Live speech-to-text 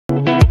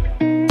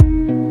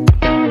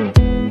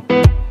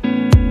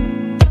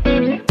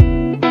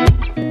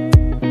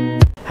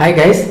Hi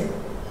guys,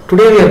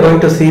 today we are going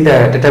to see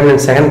the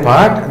determinant second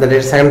part.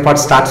 The second part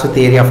starts with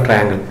the area of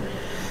triangle.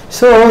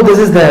 So this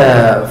is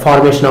the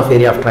formation of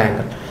area of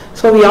triangle.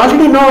 So we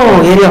already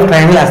know area of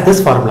triangle as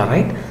this formula,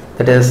 right?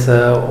 That is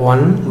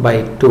 1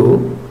 by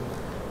 2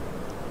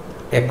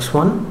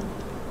 x1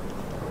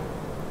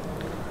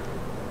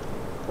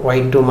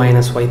 y2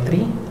 minus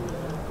y3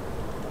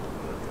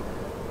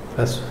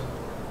 plus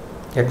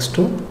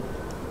x2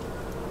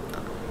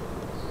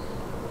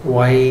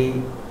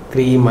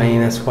 y3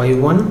 minus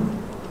y1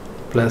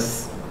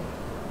 plus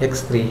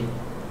x3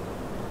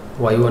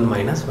 y1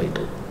 minus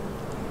y2,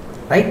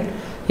 right?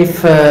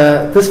 If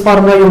this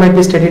formula you might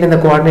be studied in the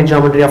coordinate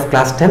geometry of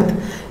class 10th,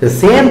 the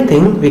same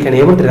thing we can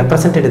able to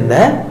represent it in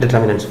the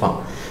determinants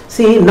form.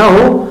 See,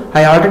 now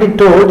I already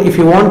told if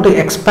you want to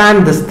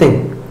expand this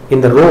thing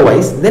in the row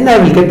wise, then I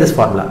will get this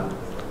formula.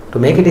 To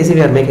make it easy,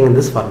 we are making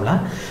this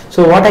formula.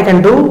 So what I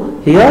can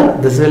do here,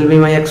 this will be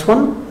my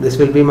x1, this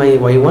will be my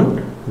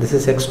y1, this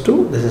is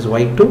x2, this is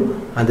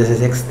y2, and this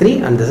is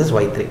x3, and this is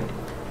y3.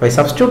 If I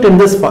substitute in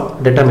this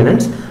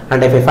determinants,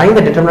 and if I find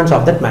the determinants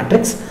of that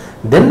matrix,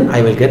 then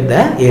I will get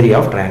the area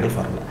of triangle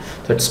formula.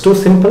 So it's too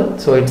simple.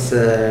 So it's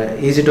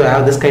easy to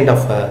have this kind of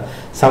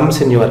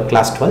sums in your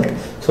class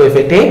 12th. So if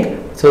I take,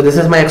 so this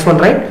is my x1,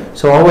 right?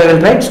 So how I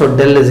will write? So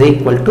del is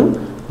equal to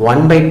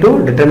 1 by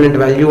 2 determinant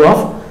value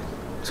of,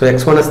 so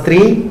x1 is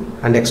 3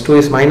 and x2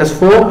 is minus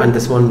 4 and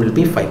this one will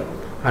be 5.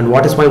 And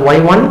what is my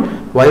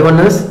y1?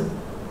 y1 is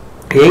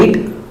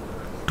 8,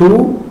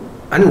 2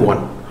 and 1.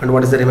 And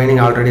what is the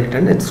remaining already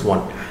written? It's 1.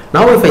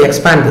 Now if I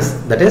expand this,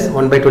 that is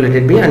 1 by 2 let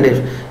it be, and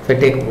if I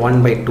take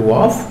 1 by 2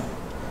 of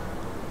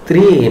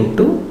 3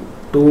 into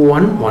 2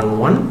 1 1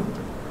 1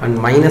 and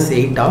minus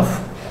 8 of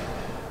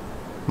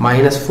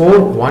minus 4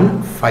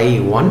 1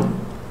 5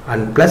 1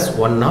 and plus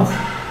 1 of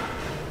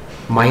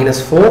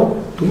minus 4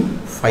 2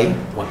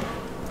 5 1.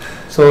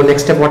 So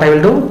next step what I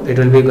will do, it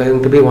will be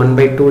going to be 1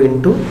 by 2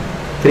 into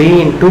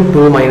 3 into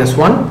 2 minus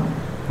 1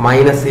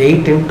 minus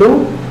 8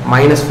 into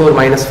minus 4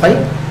 minus 5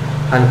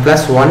 and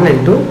plus 1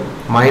 into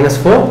minus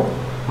 4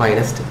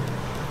 minus 2.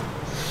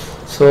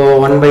 So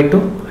 1 by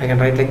 2 I can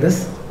write like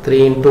this,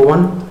 3 into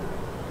 1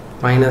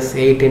 minus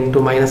 8 into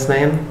minus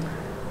 9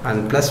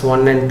 and plus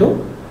 1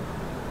 into,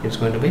 it's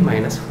going to be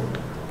minus 4.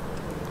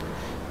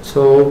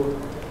 So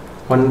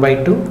 1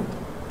 by 2,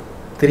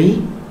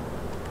 3,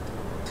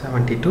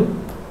 72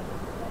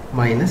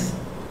 minus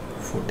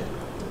 40.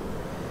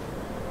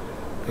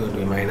 It will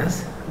be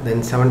minus,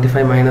 then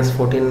 75 minus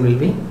 14 will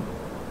be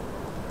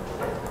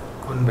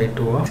 1 by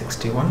 2 of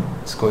 61.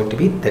 It's going to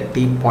be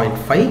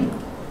 30.5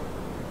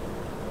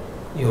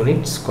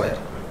 unit square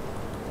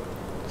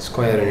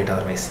unit,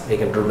 otherwise we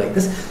can do like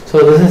this. So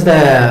this is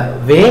the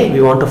way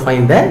we want to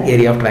find the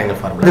area of triangle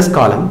formula. This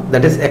column,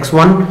 that is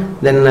x1,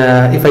 then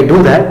if I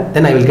do that,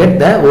 then I will get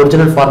the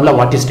original formula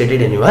what you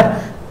studied in your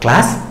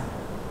class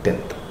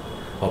 10th.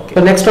 Okay.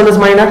 So next one is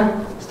minor.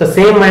 It's the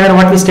same minor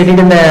what we studied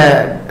in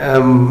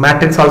the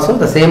matrix also,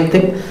 the same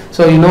thing.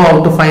 So you know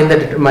how to find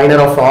the minor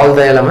of all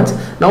the elements.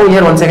 Now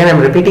here once again I am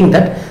repeating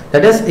that.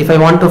 That is, if I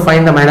want to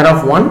find the minor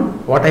of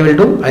 1, what I will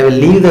do? I will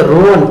leave the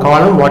row and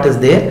column what is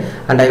there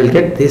and I will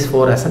get these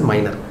 4 as a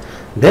minor.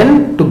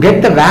 Then to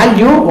get the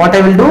value, what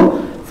I will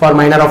do? For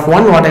minor of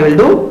 1, what I will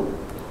do?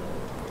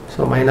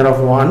 So minor of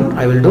 1,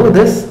 I will do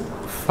this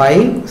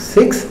 5,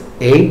 6,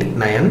 8,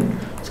 9.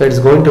 So it is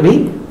going to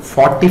be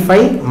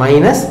 45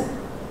 minus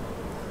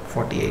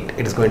 48.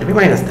 It is going to be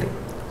minus 3.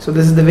 So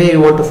this is the way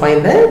you want to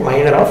find the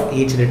minor of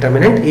each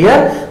determinant.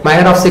 Here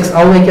minor of 6,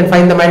 how we can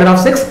find the minor of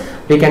 6?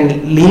 We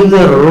can leave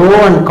the row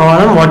and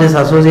column what is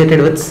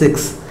associated with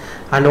 6.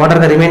 And what are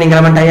the remaining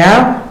element I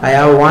have? I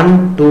have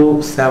 1,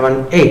 2,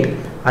 7, 8.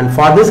 And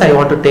for this I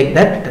want to take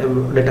that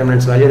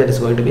determinant's value, that is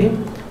going to be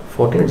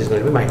 14, which is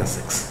going to be minus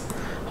 6.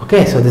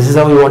 Okay, so this is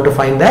how we want to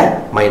find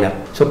the minor.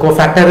 So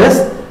cofactor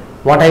is,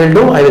 what I will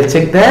do? I will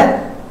check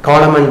the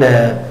column and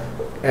the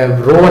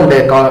row and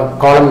the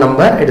column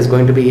number. It is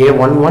going to be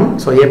A11.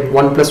 So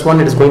A1 plus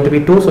 1, it is going to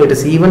be 2. So it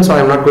is even. So I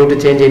am not going to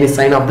change any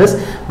sign of this.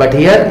 But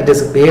here it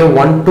is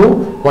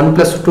A12. 1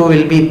 plus 2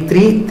 will be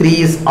 3. 3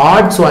 is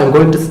odd. So I am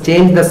going to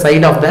change the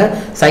sign of the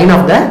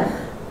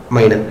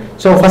minor.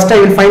 So first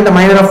I will find the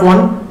minor of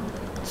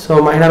 1.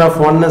 So minor of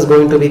 1 is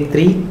going to be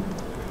 3.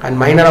 And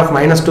minor of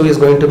minus 2 is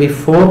going to be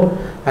 4.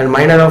 And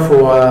minor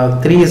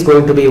of 3 is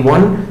going to be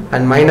 1.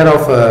 And minor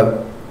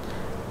of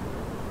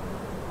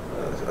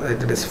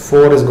that is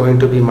 4 is going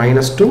to be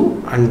minus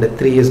 2 and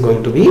 3 is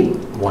going to be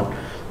 1.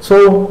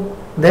 So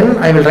then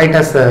I will write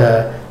as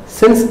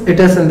since it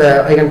is in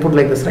the, I can put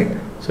like this, right?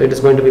 So it is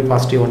going to be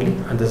positive only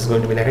and this is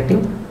going to be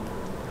negative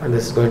and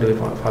this is going to be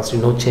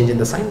positive, no change in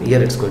the sign.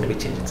 Here it's going to be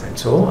change in sign.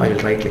 So I will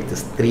write like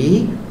this,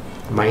 3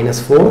 minus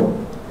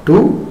 4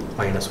 2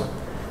 minus 1.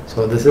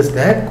 So this is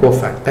the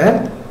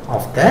cofactor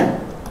of the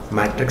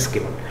matrix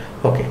given.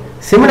 Okay.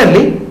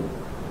 Similarly,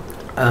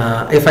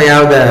 if I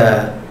have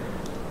the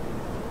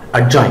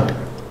adjoint,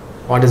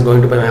 what is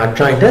going to be my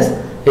adjoint is,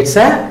 it's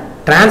a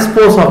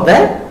transpose of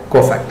the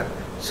cofactor.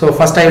 So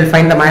first I will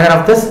find the minor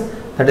of this,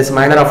 that is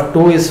minor of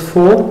 2 is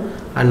 4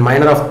 and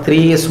minor of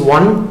 3 is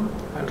 1,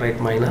 write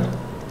minor,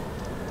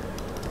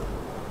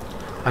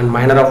 and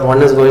minor of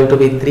 1 is going to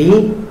be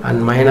 3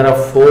 and minor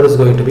of 4 is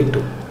going to be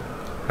 2,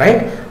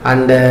 right?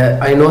 And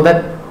I know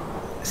that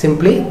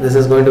simply this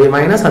is going to be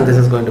minus and this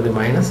is going to be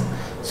minus,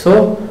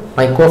 so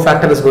my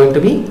cofactor is going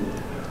to be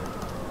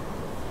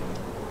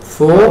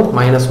 4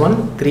 minus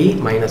 1, 3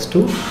 minus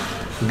 2.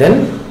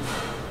 Then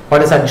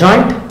what is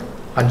adjoint?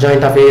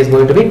 Adjoint of A is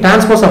going to be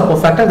transpose of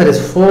cofactor, that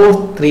is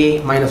 4, 3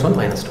 minus 1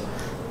 minus 2.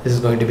 This is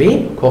going to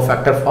be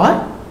cofactor for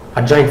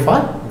adjoint for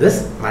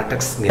this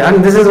matrix.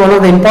 And this is one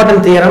of the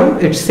important theorem.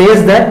 It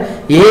says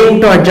that A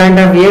into adjoint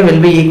of A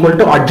will be equal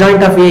to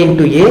adjoint of A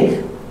into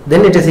A,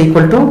 then it is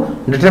equal to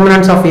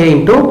determinants of A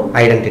into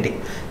identity.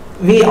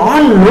 We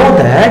all know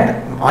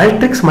that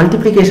matrix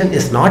multiplication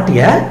is not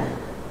a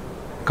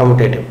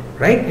commutative,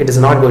 right? It is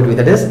not going to be,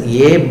 that is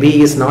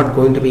AB is not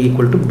going to be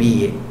equal to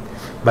BA,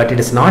 but it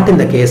is not in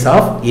the case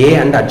of A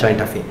and adjoint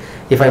of A.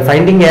 If I am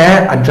finding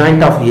a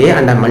adjoint of A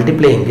and I am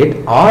multiplying it,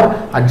 or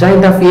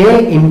adjoint of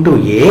A into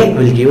A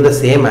will give the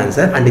same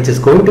answer, and it is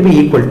going to be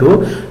equal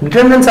to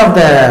determinants of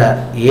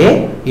the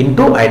A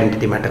into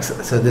identity matrix.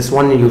 So this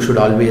one you should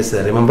always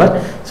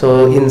remember.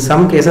 So in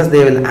some cases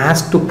they will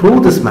ask to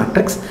prove this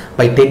matrix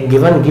by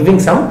giving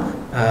some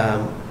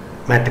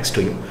matrix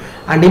to you.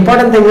 And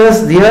important thing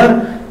is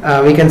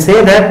here we can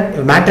say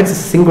that matrix is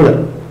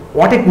singular.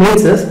 What it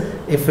means is,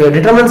 if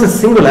determinants is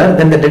singular,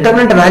 then the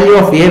determinant value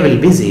of A will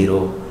be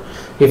 0.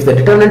 If the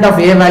determinant of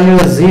A value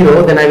is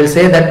 0, then I will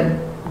say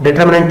that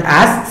determinant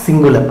as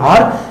singular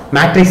or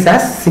matrix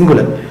as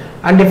singular.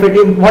 And if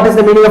what is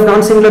the meaning of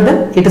non-singular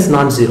then? It is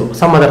non-zero,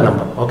 some other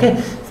number,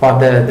 okay, for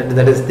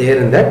that is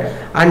there in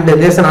that. And there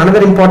is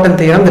another important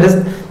theorem, that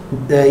is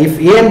if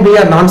A and B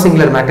are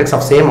non-singular matrix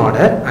of same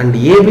order, and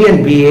AB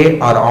and BA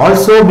are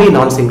also be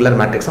non-singular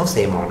matrix of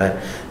same order.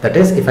 That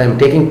is, if I am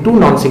taking two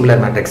non-singular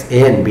matrix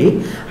A and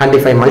B, and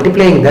if I am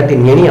multiplying that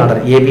in any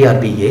order AB or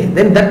BA,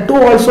 then that too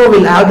also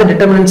will have the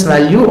determinants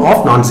value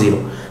of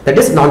non-zero, that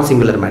is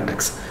non-singular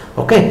matrix,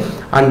 okay.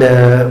 And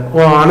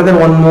another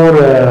one more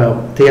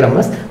theorem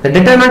is, the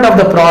determinant of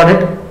the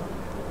product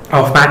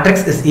of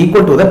matrix is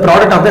equal to the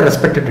product of the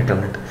respective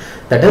determinant.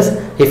 That is,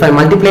 if I am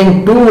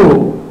multiplying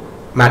two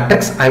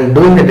matrix, I am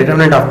doing the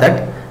determinant of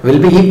that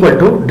will be equal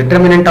to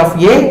determinant of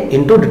A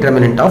into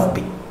determinant of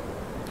B.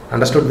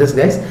 Understood this,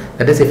 guys?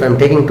 That is, if I am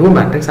taking two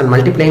matrix and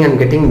multiplying and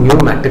getting new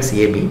matrix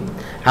AB,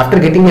 after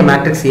getting a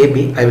matrix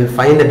AB, I will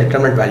find the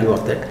determinant value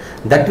of that.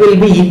 That will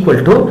be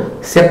equal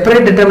to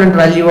separate determinant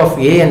value of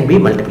A and B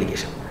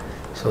multiplication.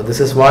 So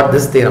this is what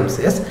this theorem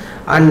says.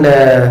 And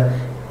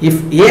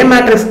if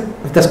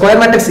the square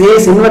matrix A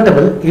is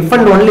invertible, if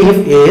and only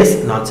if A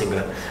is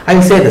non-singular. I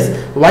will say this.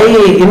 Why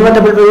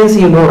invertible means,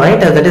 you know, right?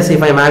 That is,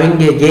 if I am having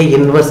a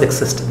inverse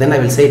exist, then I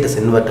will say it is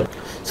invertible.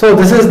 So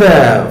this is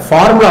the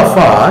formula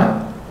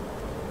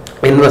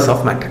for inverse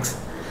of matrix.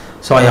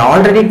 So I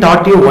already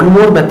taught you one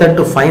more method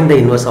to find the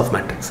inverse of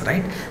matrix,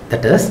 right?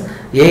 That is,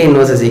 A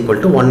inverse is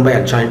equal to 1 by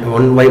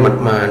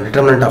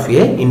determinant of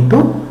A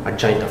into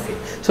adjoint of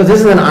A. So this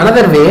is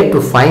another way to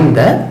find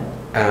the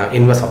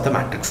inverse of the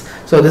matrix.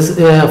 So this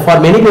for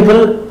many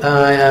people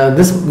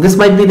this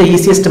might be the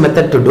easiest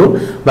method to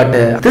do, but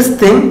this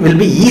thing will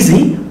be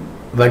easy,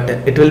 but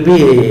it will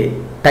be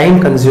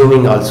time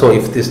consuming also.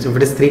 If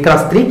it is 3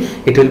 cross 3,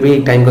 it will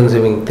be time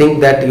consuming.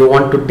 Think that you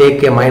want to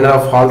take a minor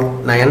of all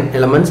 9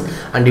 elements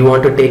and you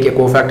want to take a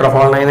cofactor of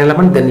all 9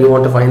 elements, then you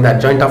want to find the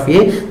adjoint of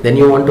A, then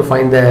you want to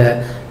find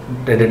the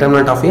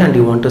determinant of A, and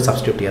you want to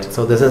substitute here.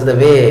 So this is the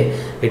way.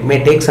 It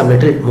may take some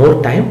little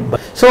more time, but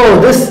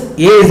so this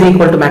A is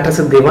equal to matrix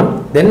is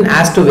given. Then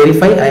as to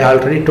verify, I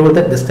already told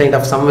that this kind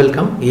of sum will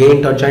come. A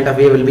into adjoint of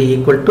A will be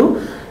equal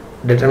to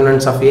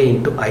determinants of A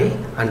into I,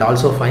 and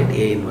also find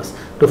A inverse.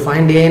 To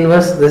find A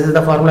inverse, this is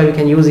the formula we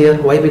can use here.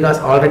 Why? Because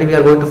already we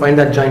are going to find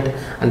the adjoint,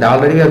 and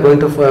already we are going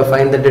to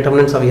find the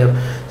determinants of here.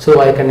 So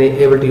I can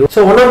able to use.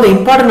 So one of the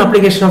important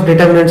application of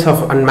determinants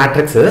of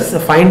matrix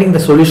is finding the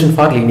solution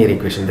for linear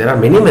equation. There are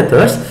many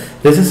methods.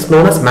 This is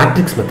known as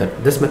matrix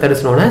method. This method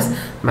is known as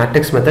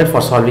matrix method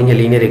for solving a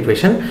linear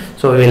equation.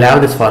 So we will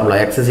have this formula: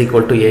 x is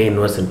equal to A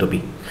inverse into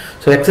B.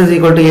 So x is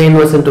equal to A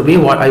inverse into B.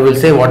 What I will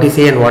say, what is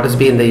A and what is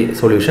B in the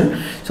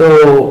solution.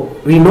 So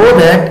we know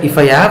that if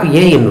I have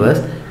A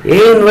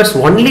inverse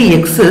only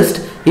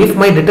exists if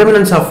my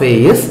determinants of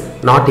A is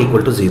not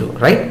equal to 0,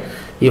 right?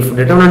 If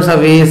determinants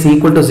of A is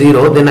equal to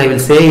 0, then I will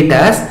say it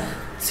as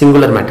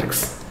singular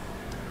matrix.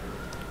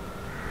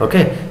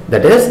 Okay,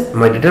 that is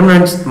my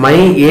determinants, my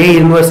A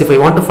inverse. If I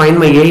want to find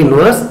my A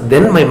inverse,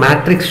 then my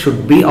matrix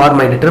should be, or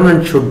my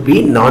determinant should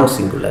be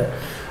non-singular.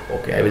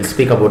 Okay, I will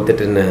speak about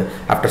that in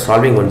after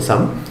solving one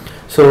sum.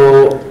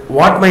 So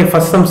what my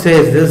first sum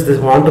says is this: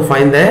 want to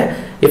find the,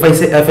 if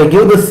I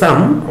give this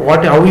sum,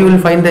 how you will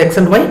find the x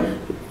and y?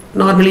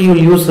 Normally you will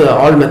use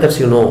all methods,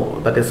 you know,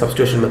 that is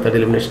substitution method,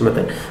 elimination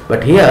method.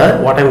 But here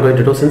what I am going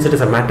to do, since it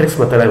is a matrix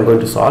method I am going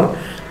to solve,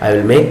 I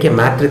will make a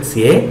matrix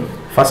A.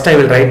 First I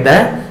will write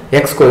the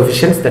x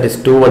coefficients, that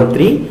is 2, 1,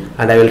 3,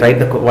 and I will write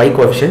the y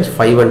coefficients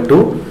 5 and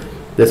 2.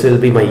 This will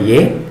be my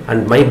A,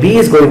 and my B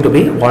is going to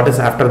be what is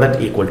after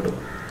that equal to.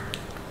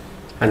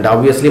 And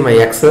obviously my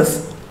x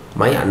is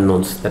my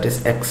unknowns, that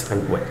is x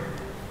and y.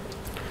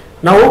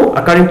 Now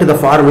according to the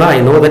formula,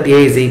 I know that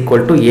A is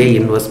equal to A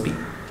inverse B.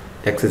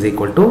 X is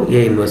equal to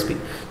A inverse B.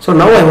 So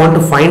now I want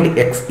to find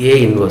x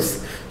A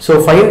inverse.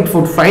 So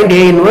find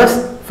A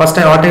inverse. First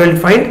what I will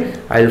find?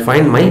 I will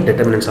find my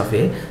determinants of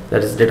A.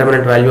 That is,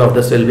 determinant value of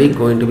this will be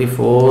going to be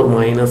 4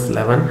 minus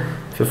 11,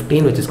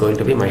 15, which is going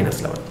to be minus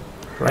 11.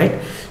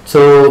 Right?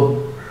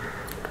 So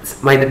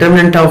my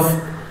determinant of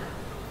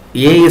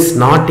A is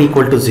not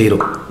equal to 0.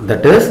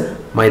 That is,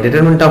 my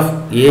determinant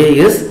of A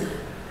is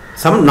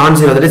some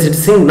non-zero. That is, it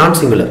is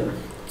non-singular.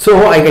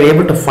 So I can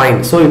able to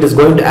find. So it is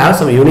going to have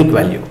some unique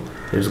value.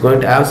 It is going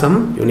to have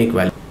some unique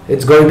value.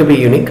 It's going to be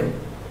unique.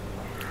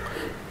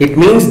 It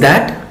means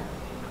that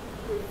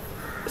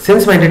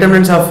since my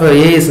determinants of A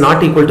is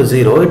not equal to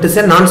 0, it is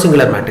a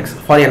non-singular matrix.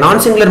 For a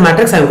non-singular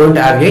matrix, I am going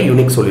to have a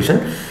unique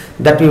solution.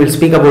 That we will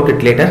speak about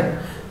it later.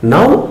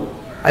 Now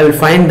I will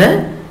find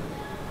the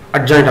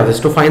adjoint of this.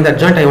 To find the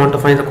adjoint, I want to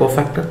find the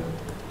cofactor.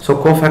 So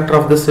cofactor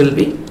of this will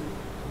be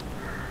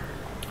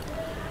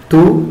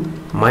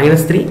 2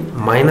 minus 3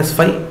 minus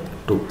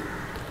 5, 2.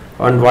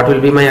 And what will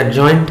be my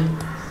adjoint?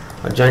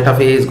 Adjoint of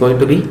A is going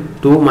to be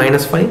 2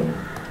 minus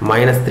 5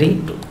 minus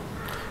 3, 2.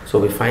 So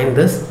we find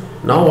this.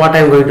 Now what I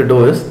am going to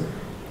do is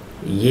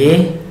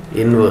A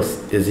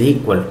inverse is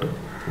equal to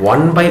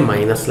 1 by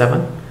minus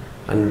 11,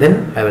 and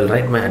then I will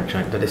write my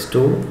adjoint, that is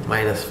 2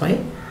 minus 5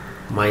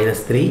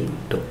 minus 3,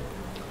 2.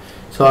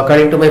 So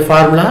according to my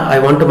formula, I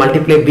want to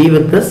multiply B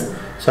with this.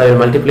 So I will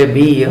multiply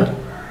B here,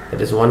 that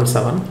is 1,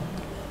 7.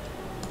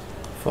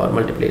 For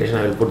multiplication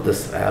I will put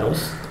this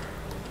arrows.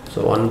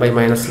 So 1 by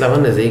minus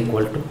 11 is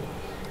equal to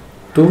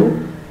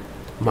 2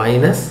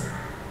 minus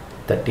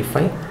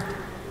 35,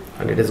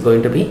 and it is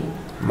going to be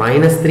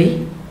minus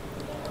 3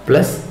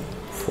 plus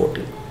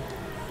 14.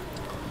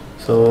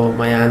 So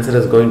my answer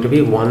is going to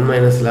be 1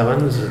 minus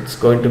 11, so it's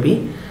going to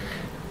be,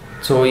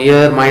 so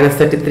here minus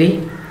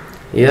 33,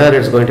 here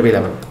it's going to be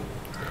 11.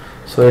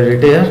 So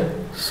it here,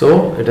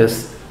 so it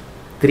is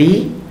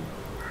 3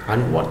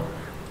 and 1.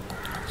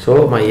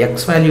 So my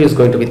x value is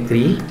going to be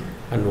 3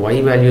 and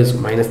y value is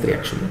minus 3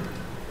 actually.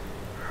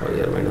 Oh,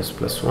 here minus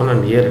plus 1,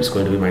 and here it's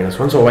going to be minus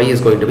 1. So y is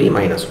going to be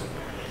minus 1.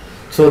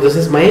 So this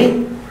is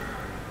my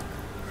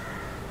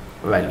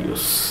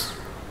values.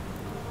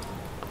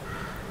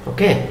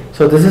 Okay,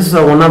 so this is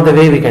one of the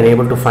way we can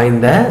able to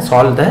find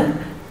solve the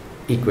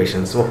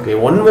equations. Okay,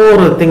 one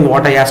more thing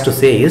what I asked to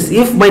say is,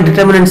 if my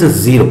determinants is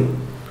 0,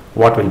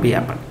 what will be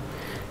happen?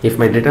 If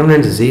my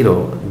determinant is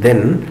 0,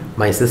 then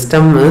my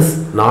system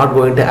is not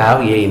going to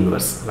have A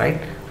inverse, right?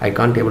 I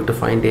can't able to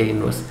find A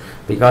inverse,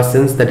 because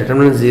since the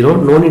determinant is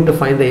 0, no need to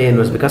find the A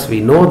inverse, because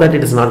we know that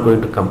it is not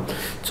going to come.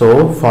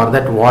 So for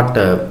that,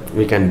 what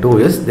we can do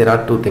is, there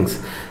are two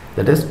things.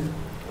 That is,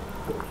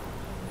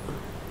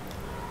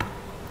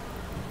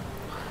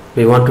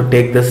 we want to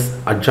take this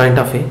adjoint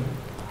of A,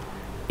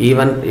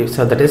 even if,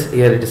 so that is,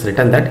 here it is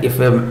written that if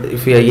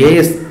A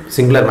is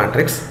singular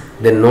matrix,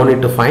 then no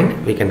need to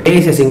find. We can, A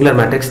is a singular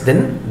matrix,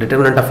 then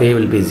determinant of A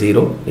will be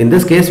 0. In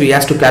this case, we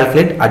have to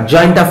calculate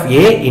adjoint of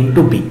A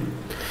into B.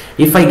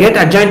 If I get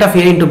adjoint of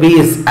A into B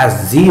is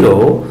as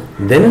 0,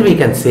 then we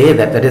can say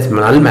that that is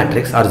null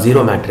matrix or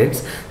 0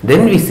 matrix.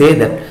 Then we say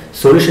that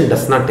solution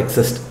does not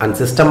exist and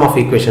system of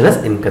equation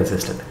is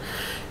inconsistent.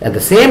 At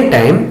the same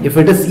time, if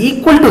it is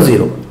equal to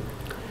 0,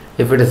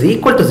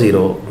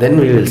 then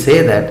we will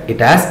say that it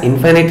has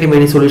infinitely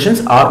many solutions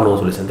or no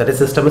solution, that is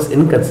system is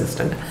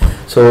inconsistent.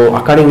 So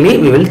accordingly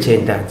we will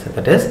change the answer.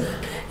 That is,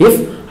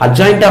 if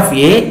adjoint of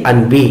A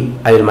and B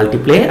I will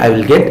multiply, I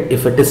will get,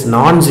 if it is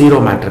non-zero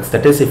matrix,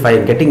 that is if I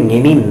am getting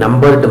any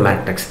numbered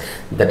matrix,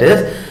 that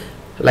is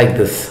like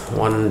this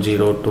 1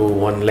 0 2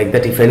 1, like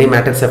that, if any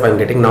matrix, if I am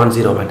getting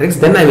non-zero matrix,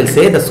 then I will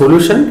say the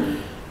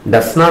solution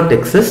does not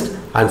exist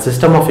and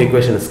system of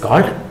equation is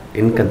called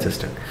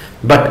inconsistent.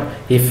 But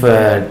if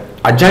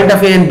adjoint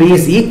of A and B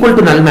is equal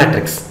to null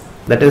matrix,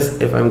 that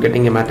is if I am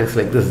getting a matrix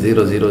like this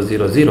 0 0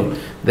 0 0,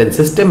 then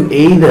system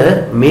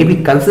either may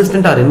be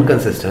consistent or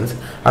inconsistent.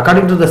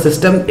 According to the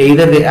system,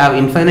 either they have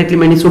infinitely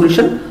many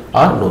solution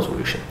or no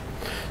solution.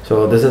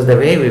 So this is the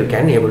way we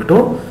can able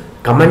to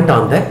comment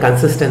on the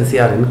consistency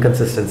or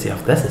inconsistency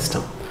of the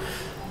system.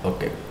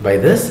 Okay, by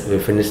this we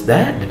finish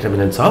the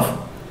determinants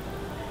of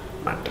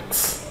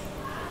matrix.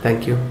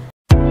 Thank you.